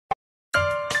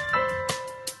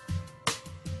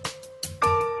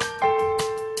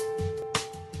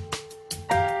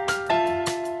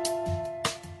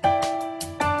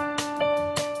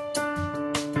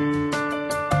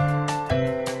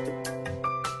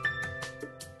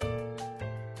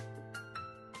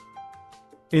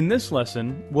In this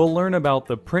lesson, we'll learn about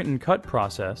the print and cut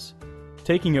process,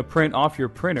 taking a print off your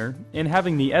printer and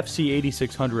having the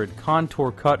FC8600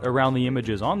 contour cut around the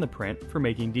images on the print for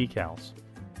making decals.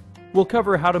 We'll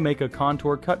cover how to make a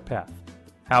contour cut path,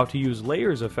 how to use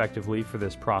layers effectively for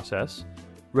this process,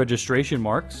 registration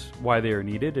marks, why they are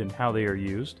needed and how they are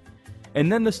used,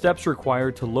 and then the steps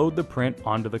required to load the print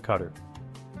onto the cutter.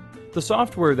 The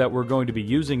software that we're going to be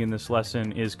using in this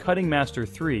lesson is Cutting Master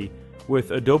 3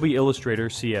 with Adobe Illustrator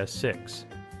CS6.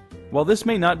 While this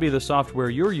may not be the software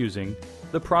you're using,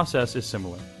 the process is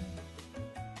similar.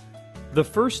 The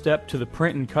first step to the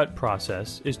print and cut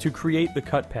process is to create the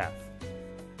cut path.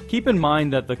 Keep in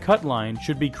mind that the cut line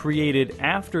should be created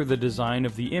after the design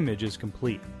of the image is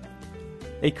complete.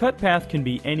 A cut path can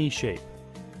be any shape.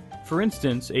 For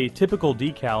instance, a typical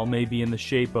decal may be in the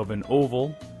shape of an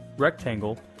oval,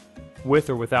 rectangle, with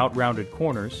or without rounded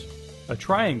corners, a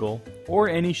triangle, or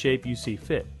any shape you see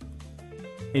fit.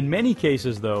 In many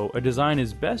cases though, a design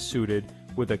is best suited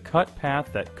with a cut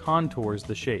path that contours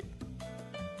the shape.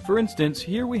 For instance,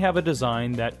 here we have a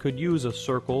design that could use a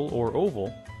circle or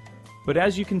oval, but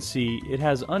as you can see, it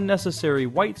has unnecessary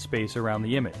white space around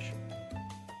the image.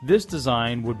 This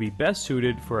design would be best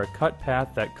suited for a cut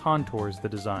path that contours the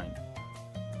design.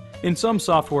 In some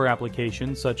software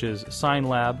applications such as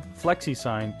SignLab,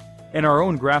 FlexiSign, and our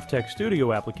own GraphTech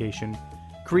Studio application,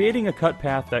 creating a cut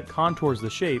path that contours the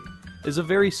shape is a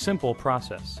very simple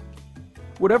process.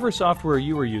 Whatever software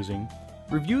you are using,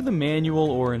 review the manual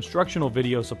or instructional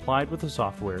video supplied with the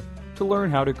software to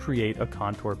learn how to create a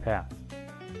contour path.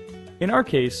 In our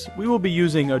case, we will be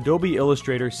using Adobe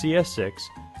Illustrator CS6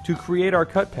 to create our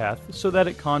cut path so that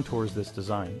it contours this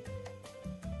design.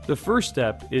 The first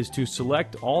step is to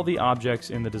select all the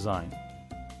objects in the design.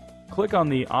 Click on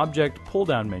the Object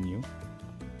pull-down menu,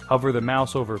 hover the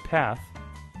mouse over Path,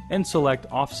 and select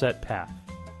Offset Path.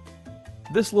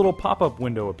 This little pop-up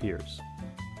window appears.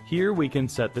 Here we can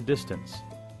set the distance.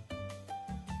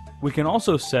 We can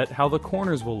also set how the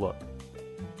corners will look.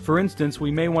 For instance,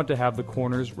 we may want to have the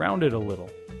corners rounded a little.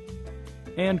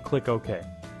 And click OK.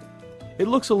 It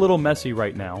looks a little messy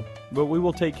right now, but we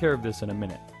will take care of this in a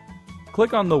minute.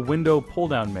 Click on the Window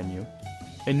pull-down menu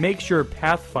and make sure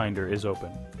Pathfinder is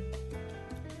open.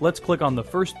 Let's click on the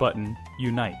first button,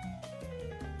 Unite.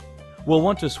 We'll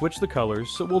want to switch the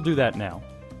colors, so we'll do that now.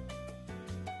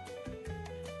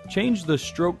 Change the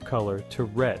stroke color to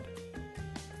red.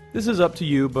 This is up to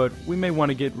you, but we may want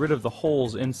to get rid of the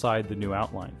holes inside the new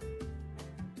outline.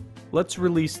 Let's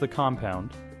release the compound.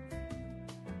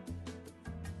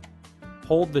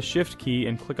 Hold the Shift key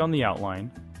and click on the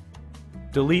outline.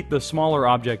 Delete the smaller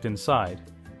object inside.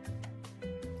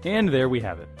 And there we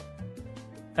have it.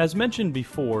 As mentioned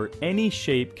before, any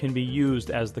shape can be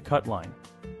used as the cut line.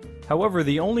 However,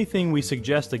 the only thing we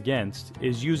suggest against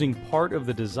is using part of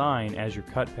the design as your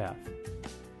cut path.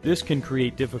 This can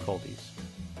create difficulties.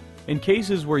 In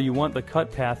cases where you want the cut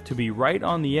path to be right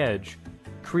on the edge,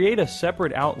 create a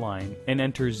separate outline and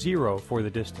enter 0 for the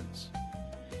distance.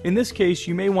 In this case,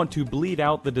 you may want to bleed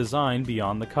out the design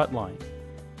beyond the cut line.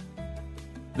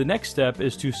 The next step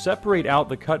is to separate out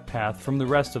the cut path from the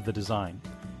rest of the design.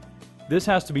 This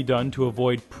has to be done to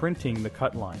avoid printing the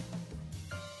cut line.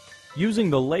 Using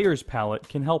the Layers palette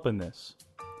can help in this.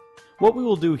 What we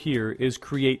will do here is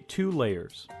create two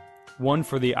layers, one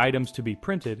for the items to be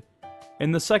printed,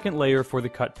 and the second layer for the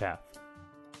cut path.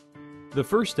 The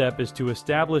first step is to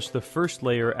establish the first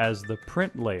layer as the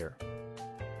print layer.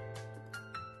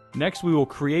 Next, we will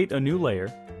create a new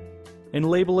layer and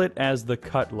label it as the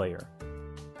cut layer.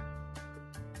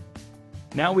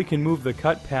 Now we can move the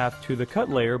cut path to the cut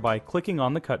layer by clicking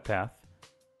on the cut path,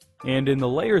 and in the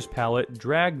Layers palette,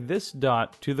 drag this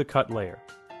dot to the cut layer.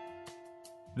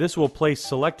 This will place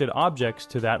selected objects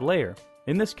to that layer,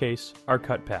 in this case, our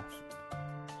cut path.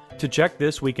 To check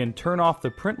this, we can turn off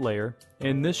the print layer,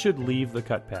 and this should leave the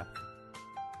cut path.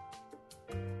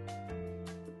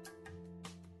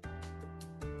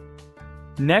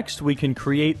 Next, we can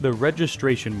create the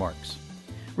registration marks.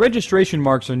 Registration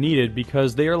marks are needed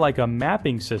because they are like a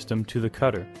mapping system to the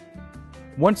cutter.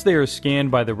 Once they are scanned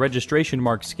by the registration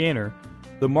mark scanner,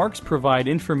 the marks provide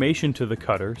information to the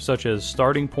cutter such as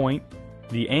starting point,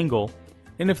 the angle,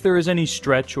 and if there is any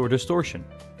stretch or distortion.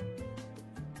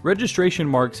 Registration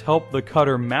marks help the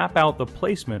cutter map out the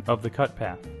placement of the cut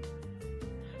path.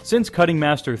 Since Cutting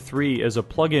Master 3 is a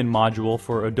plugin module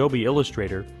for Adobe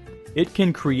Illustrator, it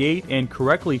can create and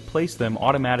correctly place them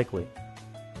automatically.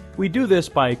 We do this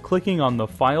by clicking on the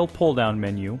File pull-down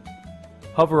menu,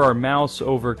 hover our mouse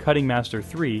over Cutting Master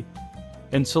 3,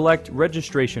 and select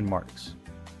Registration Marks.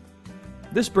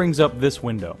 This brings up this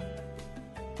window.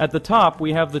 At the top,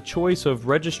 we have the choice of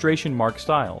registration mark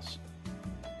styles.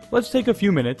 Let's take a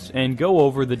few minutes and go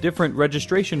over the different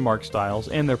registration mark styles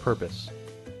and their purpose.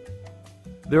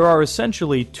 There are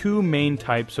essentially two main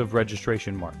types of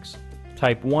registration marks,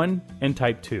 Type 1 and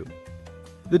Type 2.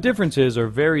 The differences are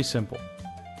very simple.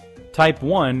 Type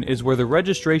 1 is where the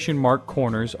registration mark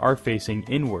corners are facing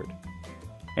inward,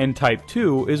 and Type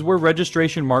 2 is where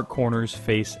registration mark corners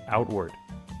face outward.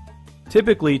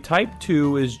 Typically, Type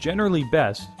 2 is generally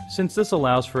best since this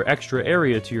allows for extra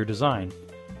area to your design,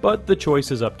 but the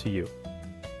choice is up to you.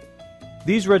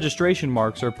 These registration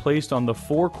marks are placed on the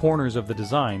four corners of the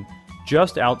design,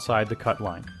 just outside the cut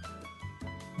line.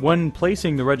 When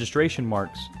placing the registration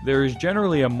marks, there is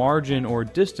generally a margin or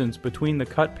distance between the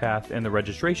cut path and the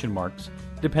registration marks,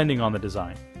 depending on the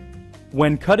design.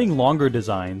 When cutting longer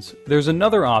designs, there's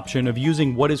another option of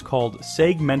using what is called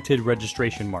segmented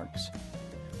registration marks.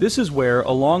 This is where,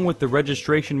 along with the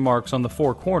registration marks on the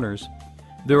four corners,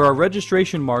 there are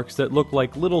registration marks that look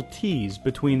like little T's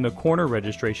between the corner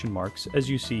registration marks, as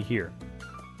you see here.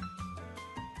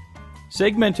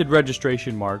 Segmented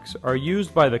registration marks are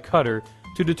used by the cutter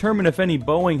to determine if any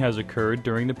bowing has occurred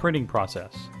during the printing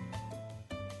process.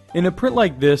 In a print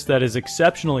like this that is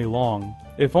exceptionally long,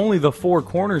 if only the four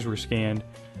corners were scanned,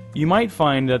 you might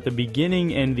find that the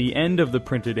beginning and the end of the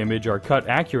printed image are cut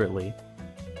accurately,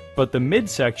 but the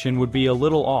midsection would be a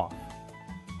little off.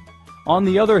 On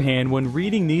the other hand, when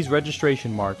reading these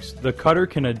registration marks, the cutter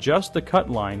can adjust the cut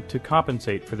line to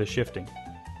compensate for the shifting.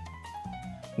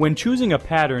 When choosing a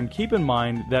pattern, keep in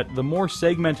mind that the more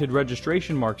segmented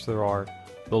registration marks there are,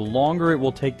 the longer it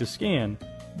will take to scan,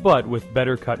 but with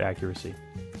better cut accuracy.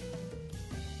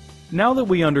 Now that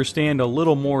we understand a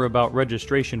little more about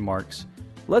registration marks,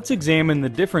 let's examine the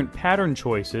different pattern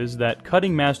choices that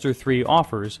Cutting Master 3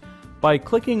 offers by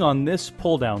clicking on this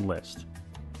pull-down list.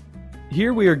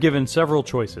 Here we are given several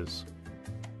choices.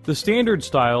 The standard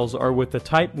styles are with the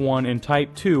Type 1 and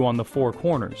Type 2 on the four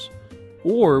corners,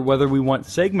 or whether we want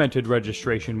segmented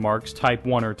registration marks Type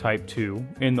 1 or Type 2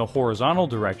 in the horizontal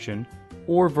direction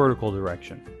or vertical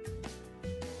direction.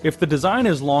 If the design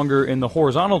is longer in the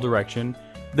horizontal direction,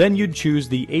 then you'd choose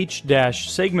the H-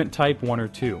 segment Type 1 or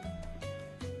 2.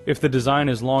 If the design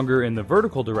is longer in the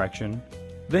vertical direction,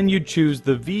 then you'd choose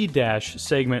the V-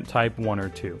 segment Type 1 or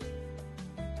 2.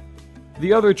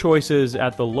 The other choices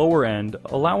at the lower end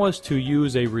allow us to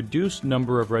use a reduced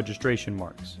number of registration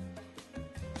marks.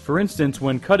 For instance,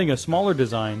 when cutting a smaller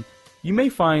design, you may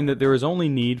find that there is only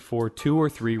need for 2 or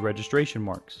 3 registration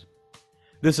marks.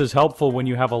 This is helpful when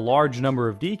you have a large number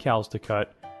of decals to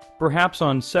cut, perhaps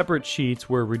on separate sheets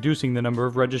where reducing the number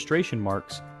of registration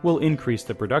marks will increase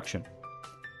the production.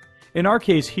 In our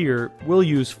case here, we'll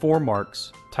use 4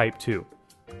 marks, Type 2.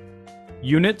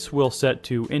 Units we'll set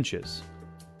to inches.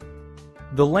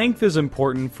 The length is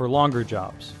important for longer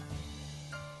jobs.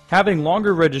 Having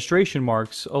longer registration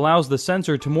marks allows the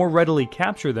sensor to more readily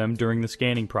capture them during the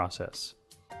scanning process.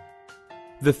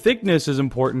 The thickness is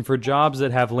important for jobs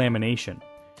that have lamination.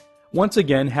 Once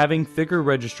again, having thicker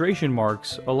registration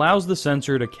marks allows the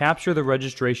sensor to capture the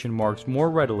registration marks more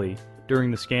readily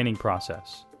during the scanning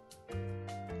process.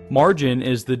 Margin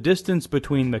is the distance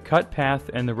between the cut path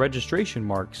and the registration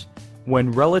marks when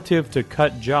relative to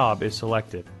cut job is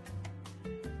selected.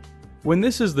 When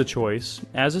this is the choice,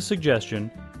 as a suggestion,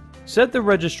 set the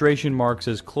registration marks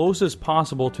as close as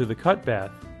possible to the cut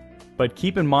path, but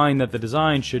keep in mind that the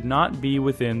design should not be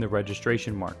within the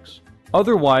registration marks.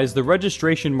 Otherwise, the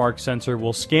registration mark sensor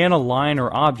will scan a line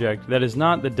or object that is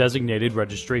not the designated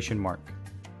registration mark.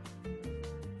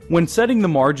 When setting the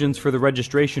margins for the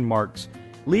registration marks,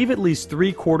 leave at least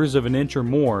 3/4 of an inch or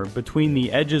more between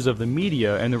the edges of the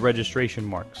media and the registration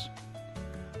marks.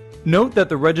 Note that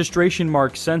the registration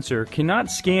mark sensor cannot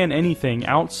scan anything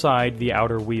outside the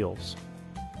outer wheels.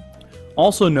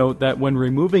 Also note that when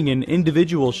removing an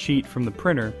individual sheet from the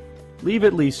printer, leave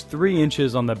at least 3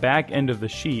 inches on the back end of the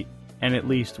sheet and at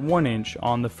least 1 inch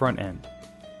on the front end.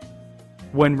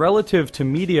 When relative to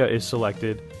media is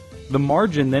selected, the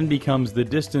margin then becomes the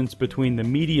distance between the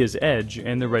media's edge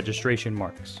and the registration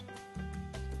marks.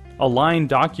 A line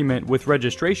document with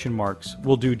registration marks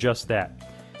will do just that.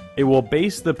 It will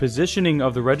base the positioning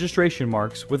of the registration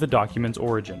marks with the document's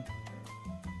origin.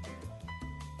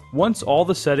 Once all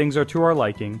the settings are to our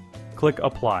liking, click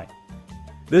Apply.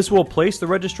 This will place the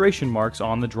registration marks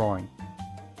on the drawing.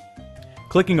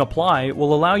 Clicking Apply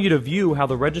will allow you to view how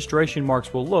the registration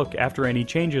marks will look after any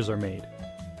changes are made.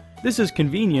 This is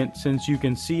convenient since you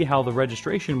can see how the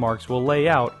registration marks will lay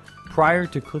out prior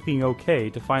to clicking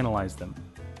OK to finalize them.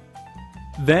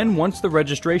 Then, once the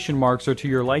registration marks are to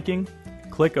your liking,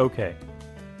 click OK.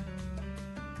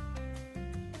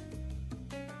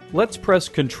 Let's press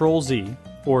Ctrl-Z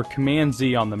or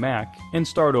Command-Z on the Mac and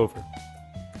start over.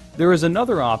 There is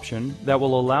another option that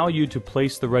will allow you to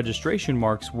place the registration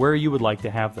marks where you would like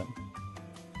to have them.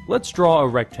 Let's draw a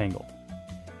rectangle.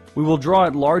 We will draw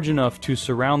it large enough to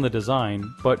surround the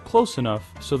design, but close enough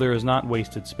so there is not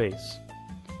wasted space.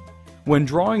 When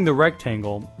drawing the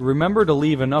rectangle, remember to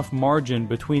leave enough margin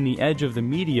between the edge of the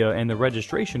media and the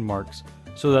registration marks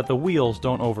so that the wheels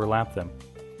don't overlap them.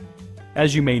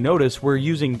 As you may notice, we're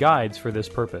using guides for this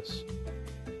purpose.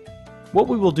 What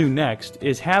we will do next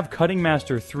is have Cutting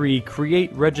Master 3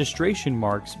 create registration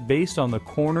marks based on the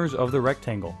corners of the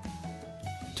rectangle.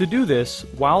 To do this,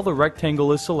 while the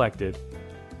rectangle is selected,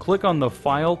 click on the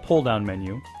File pull-down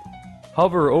menu,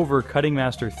 hover over Cutting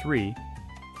Master 3,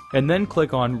 and then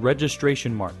click on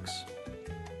Registration Marks.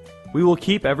 We will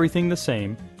keep everything the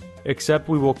same, except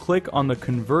we will click on the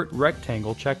Convert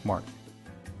Rectangle checkmark.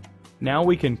 Now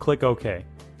we can click OK.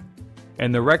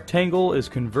 And the rectangle is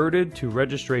converted to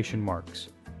registration marks,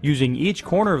 using each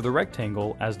corner of the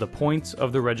rectangle as the points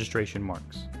of the registration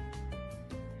marks.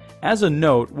 As a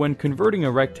note, when converting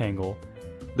a rectangle,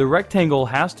 the rectangle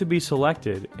has to be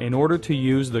selected in order to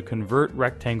use the Convert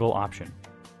Rectangle option.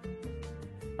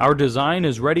 Our design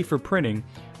is ready for printing,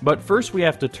 but first we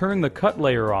have to turn the cut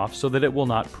layer off so that it will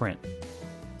not print.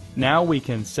 Now we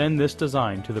can send this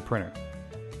design to the printer.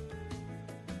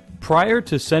 Prior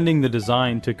to sending the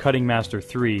design to Cutting Master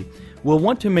 3, we'll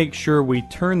want to make sure we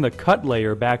turn the cut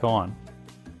layer back on.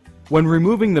 When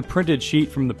removing the printed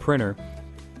sheet from the printer,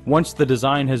 once the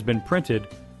design has been printed,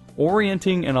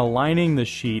 orienting and aligning the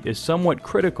sheet is somewhat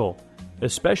critical,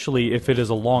 especially if it is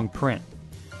a long print.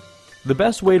 The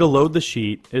best way to load the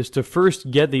sheet is to first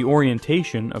get the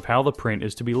orientation of how the print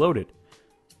is to be loaded.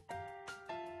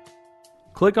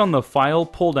 Click on the File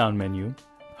pull-down menu,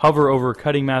 hover over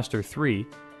Cutting Master 3,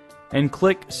 and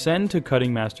click Send to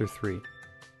Cutting Master 3.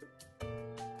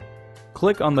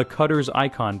 Click on the Cutter's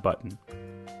icon button.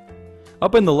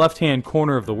 Up in the left-hand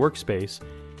corner of the workspace,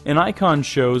 an icon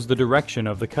shows the direction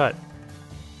of the cut.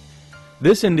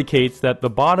 This indicates that the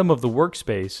bottom of the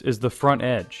workspace is the front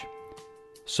edge.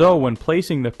 So when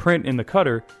placing the print in the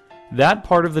cutter, that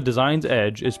part of the design's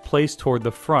edge is placed toward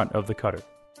the front of the cutter.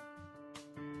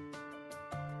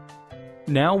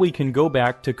 Now we can go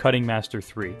back to Cutting Master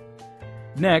 3.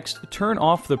 Next, turn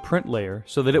off the print layer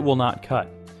so that it will not cut.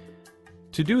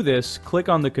 To do this, click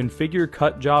on the Configure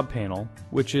Cut Job panel,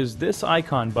 which is this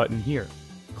icon button here.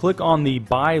 Click on the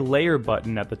By Layer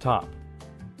button at the top.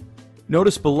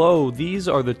 Notice below, these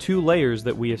are the two layers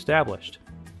that we established.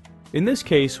 In this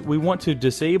case, we want to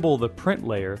disable the print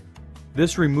layer.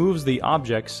 This removes the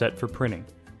objects set for printing.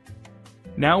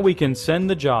 Now we can send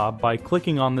the job by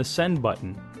clicking on the Send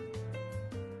button.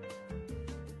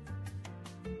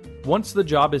 Once the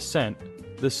job is sent,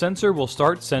 the sensor will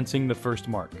start sensing the first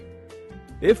mark.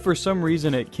 If for some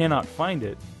reason it cannot find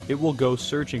it, it will go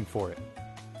searching for it.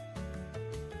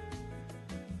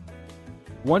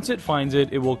 Once it finds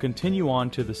it, it will continue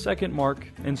on to the second mark,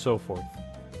 and so forth.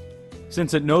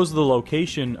 Since it knows the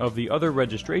location of the other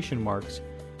registration marks,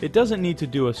 it doesn't need to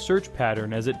do a search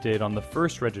pattern as it did on the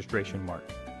first registration mark.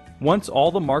 Once all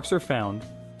the marks are found,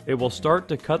 it will start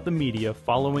to cut the media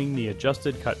following the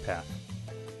adjusted cut path.